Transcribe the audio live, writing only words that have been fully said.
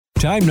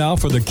Time now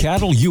for the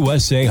Cattle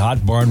USA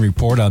Hot Barn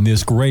Report on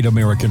this great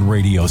American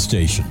radio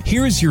station.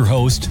 Here's your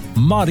host,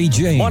 Monty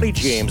James. Monty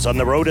James on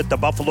the road at the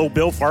Buffalo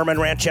Bill Farm and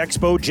Ranch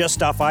Expo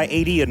just off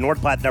I-80 in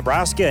North Platte,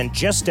 Nebraska, and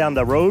just down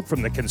the road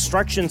from the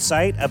construction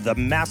site of the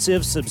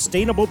massive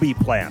Sustainable Beef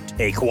plant,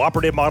 a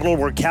cooperative model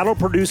where cattle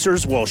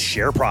producers will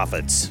share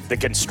profits. The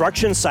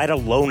construction site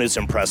alone is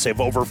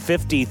impressive. Over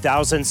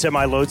 50,000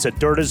 semi-loads of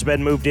dirt has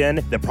been moved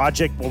in. The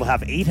project will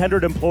have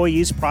 800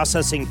 employees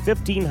processing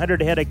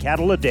 1,500 head of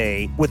cattle a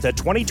day, with the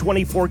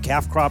 2024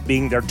 calf crop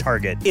being their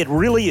target. It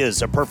really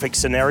is a perfect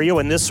scenario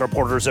in this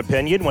reporter's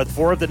opinion, with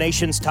 4 of the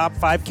nation's top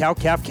 5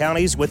 cow-calf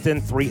counties within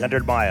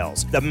 300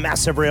 miles. The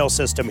massive rail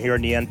system here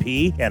in the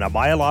NP, and a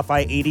mile off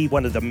I-80,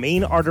 one of the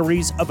main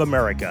arteries of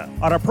America.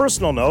 On a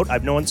personal note,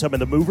 I've known some of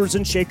the movers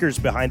and shakers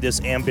behind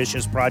this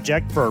ambitious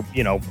project for,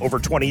 over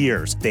 20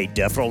 years. They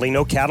definitely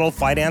know cattle,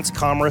 finance,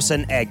 commerce,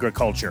 and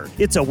agriculture.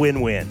 It's a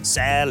win-win.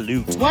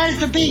 Salute. Where's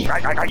the beef?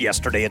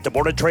 Yesterday at the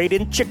Board of Trade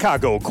in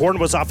Chicago, corn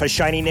was off a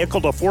shiny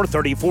nickel to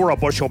 $4.34 a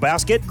bushel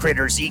basket.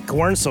 Critters eat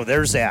corn, so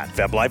there's that.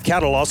 Feb Live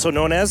cattle, also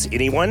known as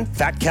anyone.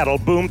 Fat cattle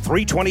boomed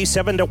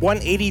 $327 to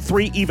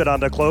 $183 even on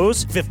the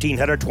close.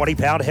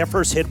 1,520-pound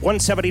heifers hit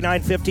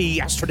 $179.50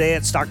 yesterday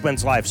at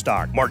Stockman's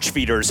Livestock. March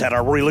feeders had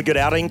a really good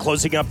outing,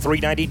 closing up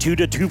 $392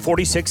 to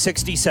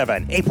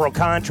 $246.67. April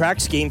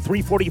contracts gained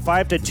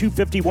 $345 to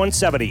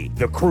 $251.70.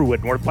 The crew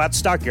at North Platte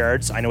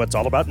Stockyards, I know it's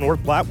all about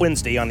North Platte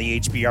Wednesday on the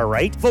HBR,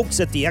 right? Folks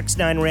at the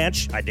X9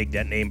 Ranch, I dig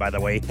that name by the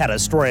way, had a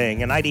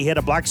string. A 90 head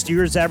of black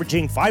steers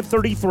averaging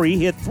 533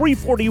 hit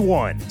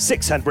 341.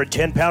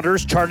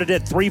 610-pounders charted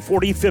at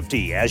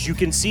 340.50. As you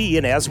can see,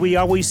 and as we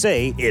always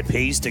say, it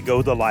pays to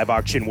go the live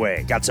auction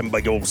way. Got some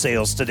big old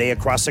sales today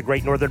across the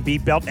Great Northern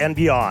Beef Belt and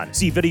beyond.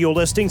 See video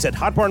listings at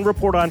Hot Barn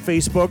Report on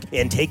Facebook,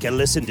 and take a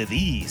listen to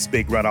these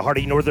big run of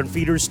hardy northern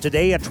feeders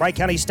today at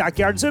Tri-County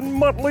Stockyards in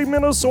Muttley,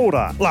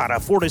 Minnesota. Lot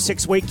of 4 to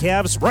 6 weight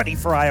calves ready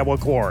for Iowa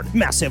corn.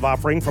 Massive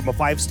offering from a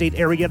 5-state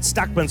area at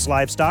Stockman's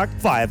Livestock.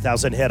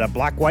 5,000 head of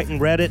black, white,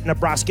 and red at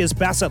Nebraska's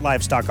Bassett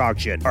Livestock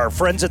Auction. Our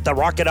friends at the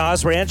Rock and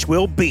Oz Ranch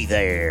will be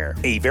there.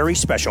 A very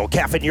special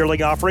calf and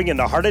yearling offering in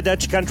the heart of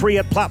Dutch country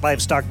at Platte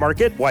Livestock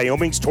Market.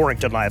 Wyoming's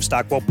Torrington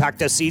Livestock will pack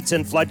the seats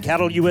in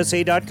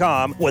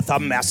floodcattleusa.com with a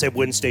massive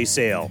Wednesday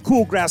sale.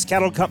 Cool Grass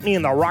Cattle Company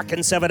and the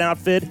Rockin' 7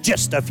 outfit,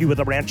 just a few of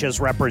the ranches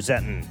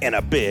representing. And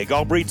a big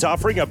all breeds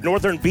offering of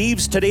northern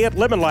beeves today at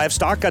Lemon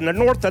Livestock on the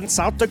North and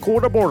South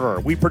Dakota border.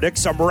 We predict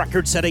some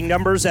record-setting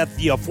numbers at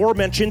the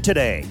aforementioned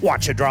today.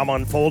 Watch a drama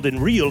unfold in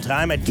real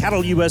time at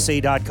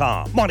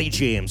cattleusa.com. Monty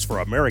James for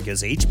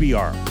America's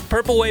HBR.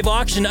 Purple Wave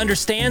Auction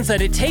understands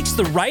that it takes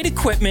the right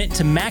equipment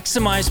to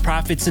maximize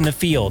profits in the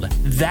field.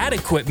 That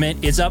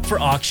equipment is up for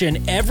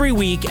auction every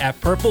week at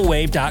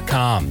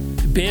purplewave.com.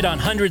 Bid on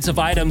hundreds of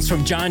items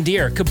from John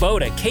Deere,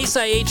 Kubota, Case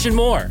IH, and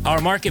more.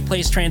 Our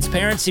marketplace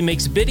transparency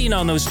makes bidding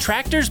on those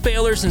tractors,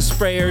 balers, and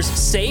sprayers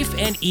safe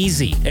and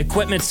easy.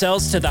 Equipment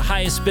sells to the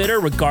highest bidder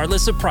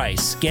regardless of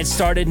price. Get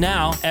started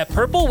now at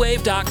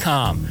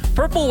purplewave.com.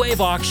 Purple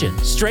Wave Auction.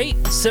 Straight,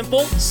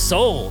 simple,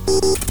 sold.